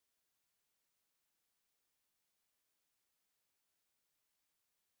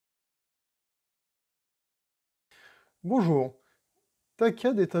Bonjour,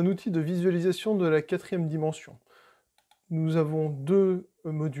 Tak4d est un outil de visualisation de la quatrième dimension. Nous avons deux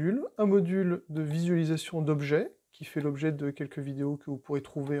modules, un module de visualisation d'objets, qui fait l'objet de quelques vidéos que vous pourrez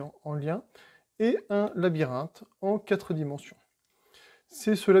trouver en lien, et un labyrinthe en 4 dimensions.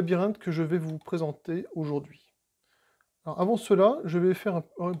 C'est ce labyrinthe que je vais vous présenter aujourd'hui. Alors avant cela, je vais faire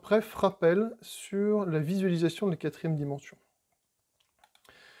un bref rappel sur la visualisation de la quatrième dimension.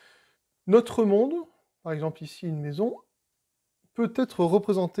 Notre monde, par exemple ici une maison, peut être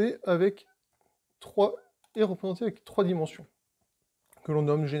représenté avec trois dimensions, que l'on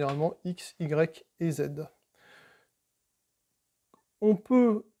nomme généralement X, Y et Z. On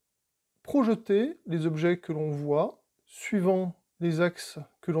peut projeter les objets que l'on voit, suivant les axes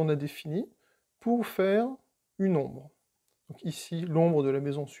que l'on a définis, pour faire une ombre. Donc ici, l'ombre de la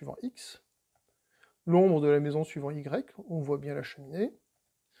maison suivant X, l'ombre de la maison suivant Y, on voit bien la cheminée,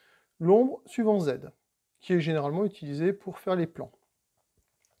 l'ombre suivant Z, qui est généralement utilisée pour faire les plans.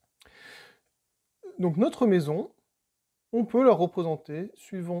 Donc notre maison, on peut la représenter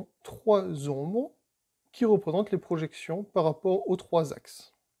suivant trois ombres qui représentent les projections par rapport aux trois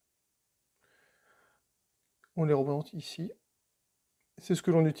axes. On les représente ici. C'est ce que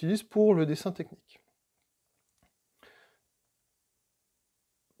l'on utilise pour le dessin technique.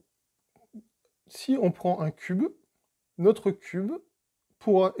 Si on prend un cube, notre cube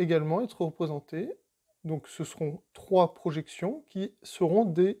pourra également être représenté. Donc ce seront trois projections qui seront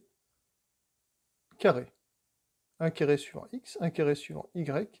des carrés. Un carré suivant X, un carré suivant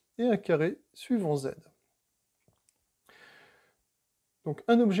Y et un carré suivant Z. Donc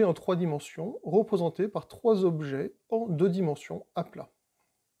un objet en 3 dimensions représenté par 3 objets en 2 dimensions à plat.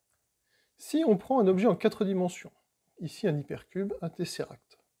 Si on prend un objet en 4 dimensions, ici un hypercube, un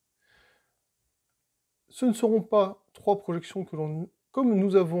tesseract, ce ne seront pas 3 projections que l'on... Comme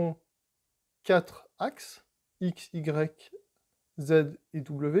nous avons 4 axes, X, Y, Z et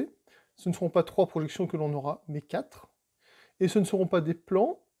W, ce ne seront pas 3 projections que l'on aura, mais 4. Et ce ne seront pas des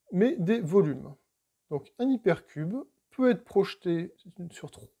plans, mais des volumes. Donc un hypercube peut être projeté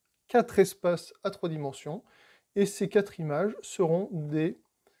sur 4 espaces à 3 dimensions, et ces 4 images seront des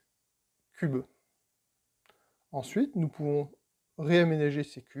cubes. Ensuite, nous pouvons réaménager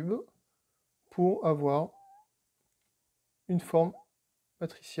ces cubes pour avoir une forme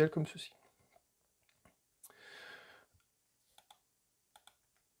matricielle comme ceci.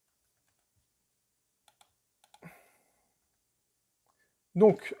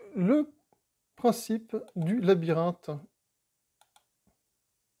 Donc, le principe du labyrinthe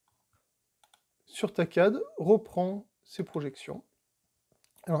sur Tak4d reprend ces projections.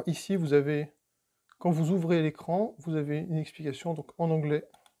 Alors ici, vous avez, quand vous ouvrez l'écran, vous avez une explication donc en anglais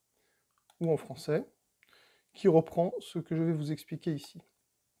ou en français, qui reprend ce que je vais vous expliquer ici.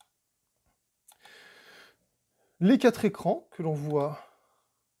 Les 4 écrans que l'on voit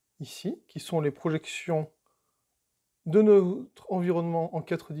ici, qui sont les projections de notre environnement en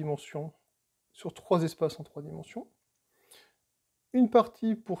 4 dimensions sur 3 espaces en 3 dimensions, une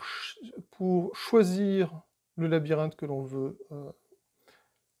partie pour choisir le labyrinthe que l'on veut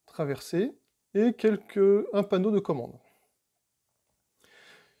traverser, et un panneau de commande.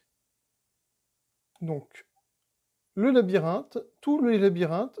 Donc, le labyrinthe, tous les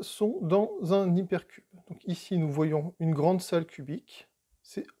labyrinthes sont dans un hypercube. Donc ici, nous voyons une grande salle cubique.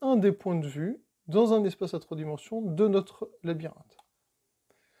 C'est un des points de vue dans un espace à 3 dimensions de notre labyrinthe.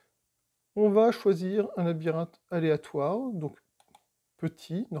 On va choisir un labyrinthe aléatoire, donc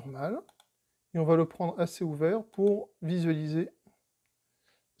petit, normal, et on va le prendre assez ouvert pour visualiser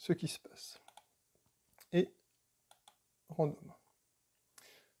ce qui se passe. Et random.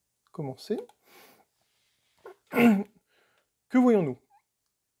 Commencer. Que voyons-nous?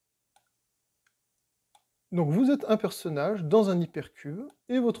 Donc vous êtes un personnage dans un hypercube,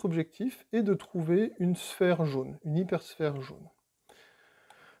 et votre objectif est de trouver une sphère jaune, une hypersphère jaune.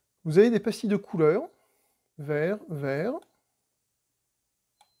 Vous avez des pastilles de couleurs, vert, vert,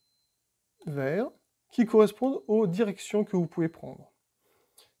 vert, qui correspondent aux directions que vous pouvez prendre.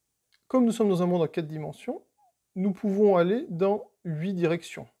 Comme nous sommes dans un monde en 4 dimensions, nous pouvons aller dans 8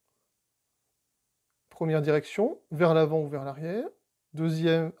 directions. Première direction, vers l'avant ou vers l'arrière.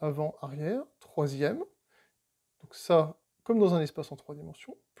 Deuxième, avant, arrière. Troisième. Donc ça, comme dans un espace en 3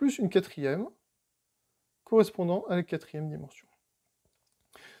 dimensions. Plus une quatrième, correspondant à la 4e dimension.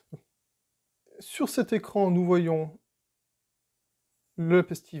 Donc, sur cet écran, nous voyons la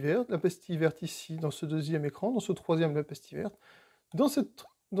pastille verte ici, dans ce deuxième écran. Dans ce troisième, la pastille verte. Dans ce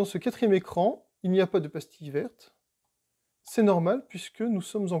 4e écran, il n'y a pas de pastille verte. C'est normal, puisque nous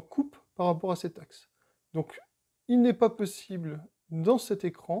sommes en coupe par rapport à cet axe. Donc, il n'est pas possible, dans cet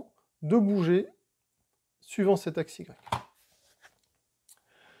écran, de bouger suivant cet axe Y.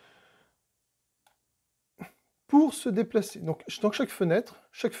 Pour se déplacer, donc dans chaque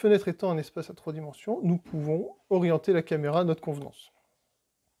fenêtre étant un espace à 3 dimensions, nous pouvons orienter la caméra à notre convenance.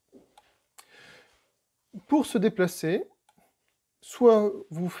 Pour se déplacer, soit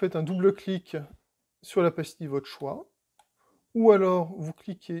vous faites un double-clic sur la pastille de votre choix, ou alors vous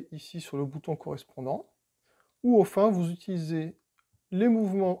cliquez ici sur le bouton correspondant, ou enfin vous utilisez les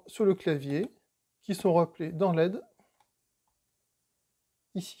mouvements sur le clavier qui sont rappelés dans l'aide,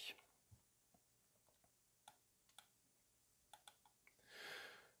 ici.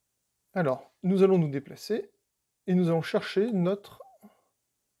 Alors, nous allons nous déplacer, et nous allons chercher notre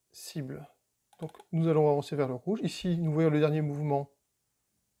cible. Donc, nous allons avancer vers le rouge. Ici, nous voyons le dernier mouvement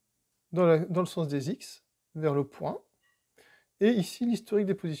dans le sens des X, vers le point. Et ici, l'historique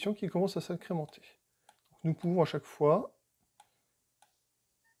des positions qui commence à s'incrémenter. Nous pouvons à chaque fois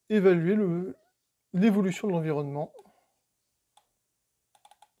évaluer l'évolution de l'environnement.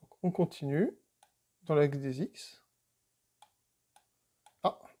 On continue dans l'axe des X.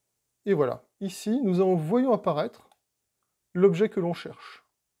 Ah, et voilà. Ici, nous voyons apparaître l'objet que l'on cherche.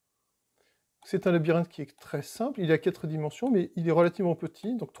 C'est un labyrinthe qui est très simple, il est à 4 dimensions, mais il est relativement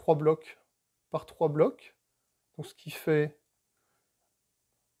petit, donc 3 blocs par 3 blocs, donc ce qui fait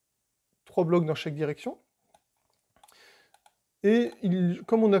 3 blocs dans chaque direction. Et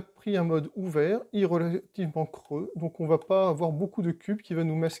comme on a pris un mode ouvert, il est relativement creux, donc on ne va pas avoir beaucoup de cubes qui va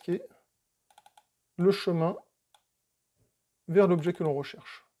nous masquer le chemin vers l'objet que l'on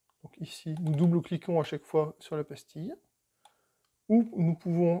recherche. Donc ici, nous double-cliquons à chaque fois sur la pastille, ou nous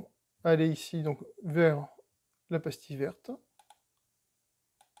pouvons aller ici donc vers la pastille verte.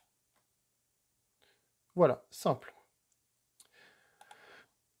 Voilà, simple.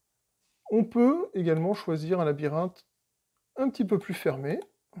 On peut également choisir un labyrinthe un petit peu plus fermé,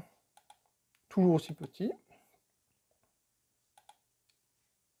 toujours aussi petit.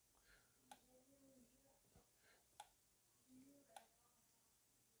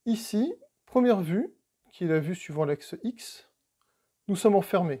 Ici, première vue, qui est la vue suivant l'axe X, nous sommes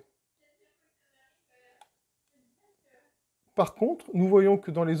enfermés. Par contre, nous voyons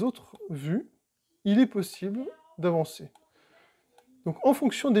que dans les autres vues, il est possible d'avancer. Donc en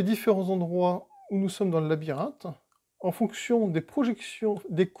fonction des différents endroits où nous sommes dans le labyrinthe, en fonction des projections,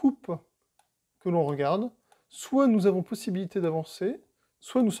 des coupes que l'on regarde, soit nous avons possibilité d'avancer,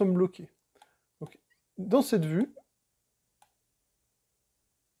 soit nous sommes bloqués. Donc, dans cette vue,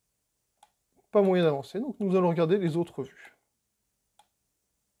 pas moyen d'avancer, donc nous allons regarder les autres vues.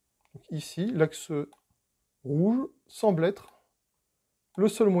 Donc ici, l'axe rouge semble être le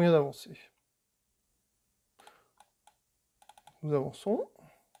seul moyen d'avancer. Nous avançons.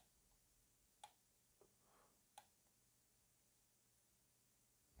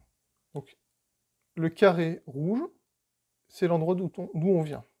 Donc, le carré rouge, c'est l'endroit d'où on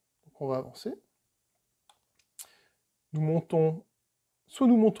vient. Donc on va avancer. Nous montons, soit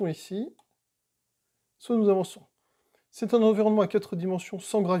nous montons ici, soit nous avançons. C'est un environnement à 4 dimensions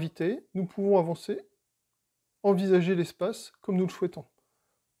sans gravité. Nous pouvons avancer, envisager l'espace comme nous le souhaitons.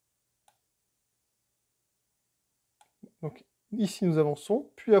 Donc ici nous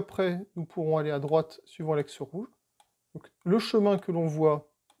avançons, puis après nous pourrons aller à droite suivant l'axe rouge. Donc, le chemin que l'on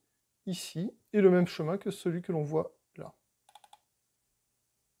voit ici est le même chemin que celui que l'on voit là.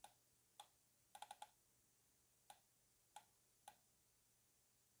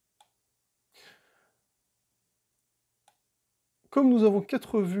 Comme nous avons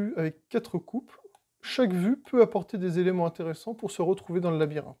 4 vues avec 4 coupes, chaque vue peut apporter des éléments intéressants pour se retrouver dans le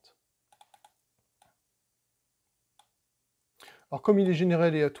labyrinthe. Alors comme il est généré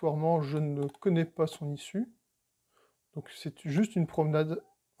aléatoirement, je ne connais pas son issue. Donc c'est juste une promenade.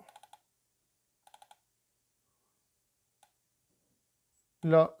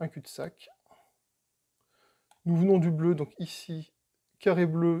 Là, un cul-de-sac. Nous venons du bleu, donc ici, carré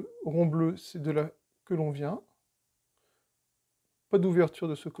bleu, rond bleu, c'est de là que l'on vient. Pas d'ouverture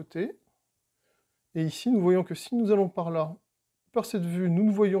de ce côté. Et ici, nous voyons que si nous allons par là, par cette vue, nous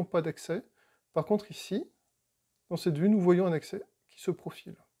ne voyons pas d'accès. Par contre, ici, dans cette vue, nous voyons un accès qui se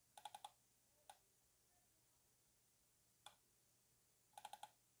profile.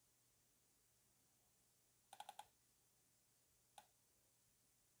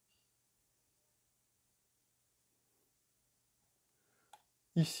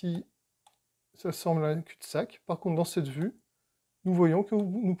 Ici, ça semble un cul-de-sac. Par contre, dans cette vue, nous voyons que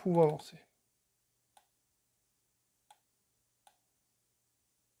nous pouvons avancer.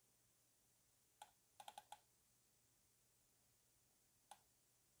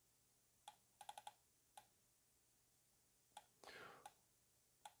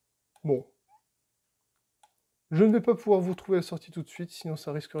 Bon. Je ne vais pas pouvoir vous trouver la sortie tout de suite, sinon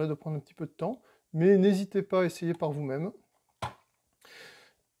ça risquerait de prendre un petit peu de temps, mais n'hésitez pas à essayer par vous-même.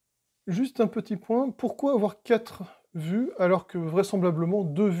 Juste un petit point, pourquoi avoir 4 vues alors que vraisemblablement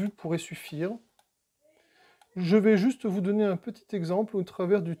 2 vues pourraient suffire? Je vais juste vous donner un petit exemple au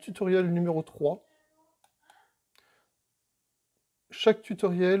travers du tutoriel numéro 3. Chaque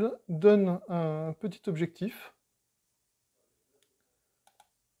tutoriel donne un petit objectif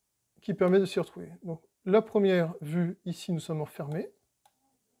qui permet de s'y retrouver. Donc, la première vue, ici, nous sommes enfermés.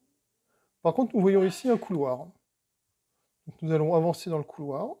 Par contre, nous voyons ici un couloir. Donc, nous allons avancer dans le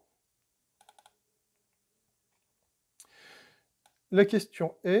couloir. La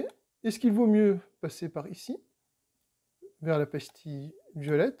question est, est-ce qu'il vaut mieux passer par ici, vers la pastille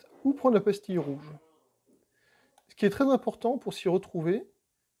violette, ou prendre la pastille rouge? Ce qui est très important pour s'y retrouver,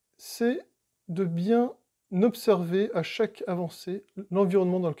 c'est de bien observer à chaque avancée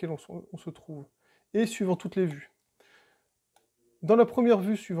l'environnement dans lequel on se trouve, et suivant toutes les vues. Dans la première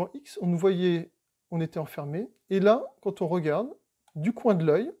vue suivant X, on nous voyait, on était enfermé, et là, quand on regarde, du coin de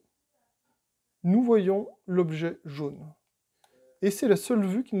l'œil, nous voyons l'objet jaune. Et c'est la seule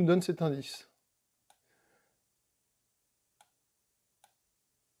vue qui nous donne cet indice.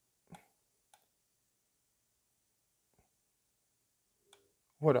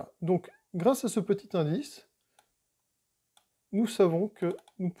 Voilà, donc grâce à ce petit indice, nous savons que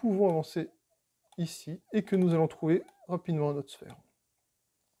nous pouvons avancer ici et que nous allons trouver rapidement notre sphère.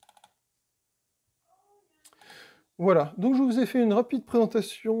 Voilà, donc je vous ai fait une rapide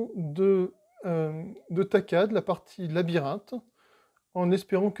présentation de Tak4d, la partie labyrinthe, en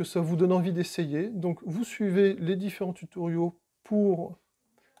espérant que ça vous donne envie d'essayer. Donc vous suivez les différents tutoriaux pour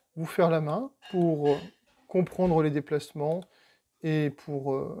vous faire la main, pour comprendre les déplacements et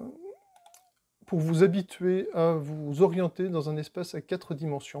pour vous habituer à vous orienter dans un espace à 4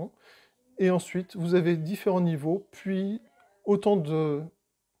 dimensions. Et ensuite, vous avez différents niveaux, puis autant de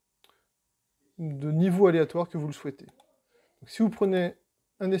niveaux aléatoires que vous le souhaitez. Donc, si vous prenez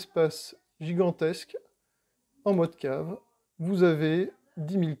un espace gigantesque en mode cave, vous avez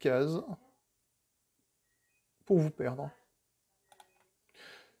 10 000 cases pour vous perdre.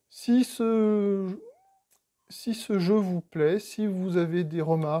 Si ce jeu vous plaît, si vous avez des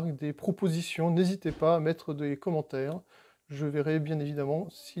remarques, des propositions, n'hésitez pas à mettre des commentaires. Je verrai bien évidemment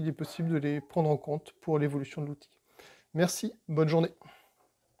s'il est possible de les prendre en compte pour l'évolution de l'outil. Merci, bonne journée.